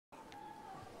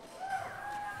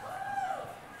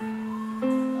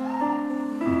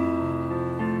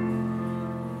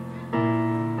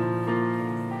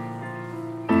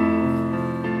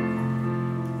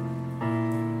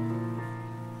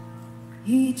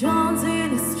dance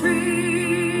in the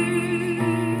streets,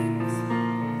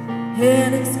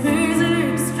 and it's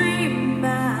crazy extreme,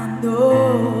 I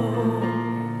know.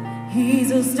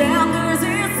 He's as damned as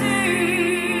it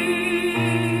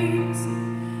seems,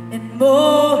 and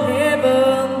more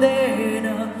heaven than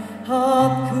a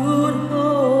heart could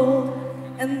hold.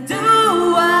 And do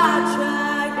I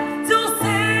try to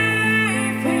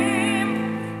save him?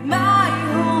 My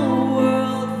whole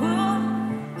world would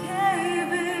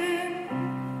cave in.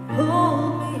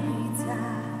 Hold me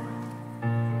tight,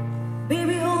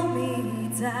 baby, hold me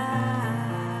tight.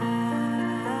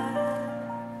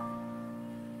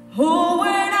 Oh,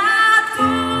 when I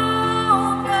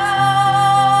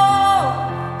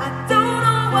don't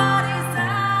know what he's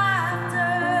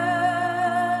after,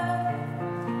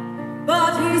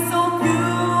 but he's so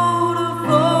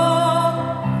beautiful,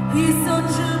 he's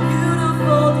such a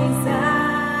beautiful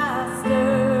disaster.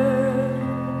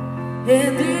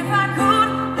 And if I could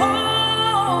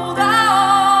hold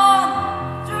on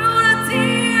through the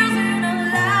tears and the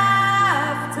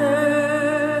laughter,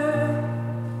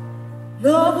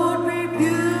 love would be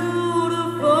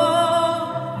beautiful.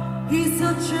 He's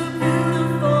such a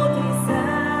beautiful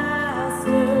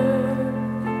disaster.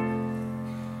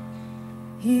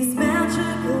 He's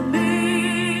magical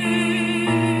me,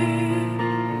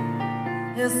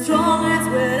 as strong as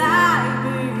what I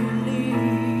believe.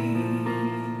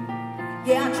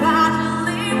 Yeah, I try to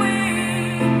live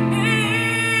with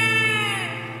him,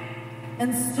 and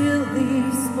still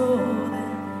leaves more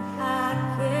than I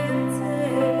can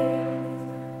take.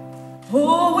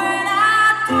 Oh, when I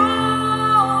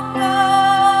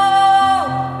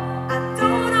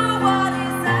don't know what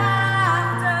he's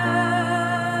after,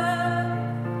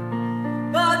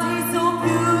 but he's so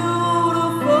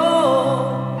beautiful,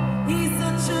 he's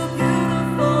such a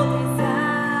beautiful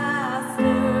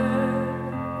disaster.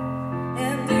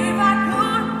 And if I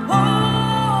could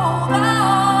hold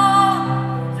on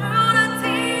through the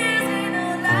tears and the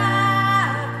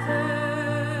laughter,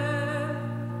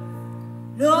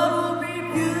 Lord will be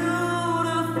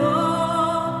beautiful.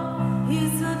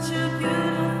 He's such a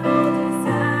beautiful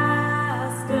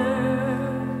disaster.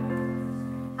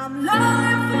 I'm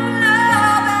longing for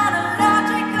love and a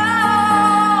logic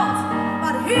goes,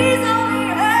 but he's only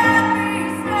happy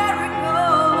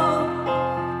hysterical.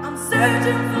 I'm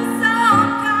searching for some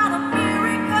kind of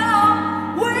miracle,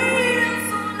 waiting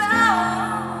so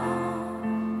long.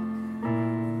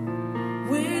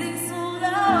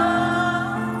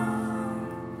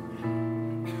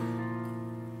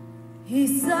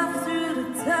 He's soft to the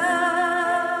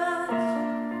touch,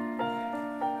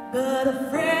 but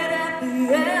afraid at the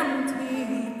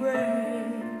empty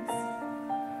breaks.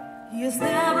 He's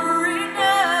never enough,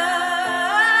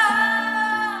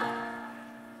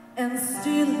 and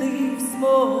still leaves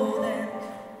more than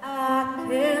I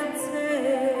can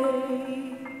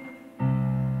take.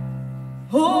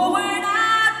 Oh, when I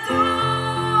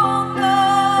don't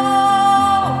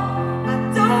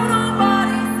know what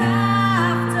he's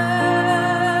after,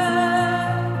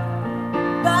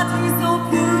 but he's so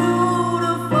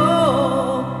beautiful,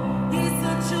 he's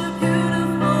such a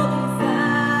beautiful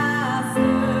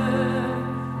disaster.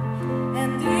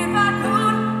 And if I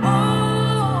could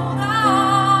hold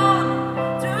on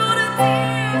through the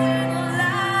tears and the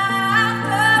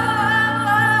laughter,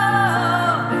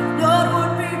 Lord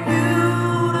would be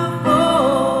beautiful,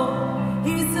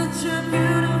 he's such a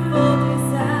beautiful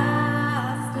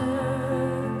disaster.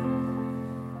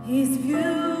 He's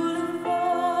beautiful,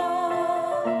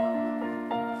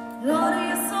 Lord,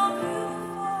 he's so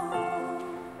beautiful.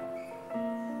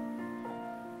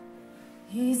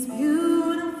 He's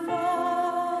beautiful,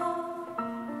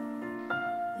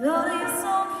 Lord, he's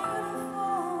so beautiful.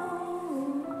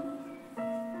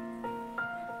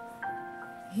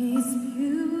 He's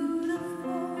beautiful.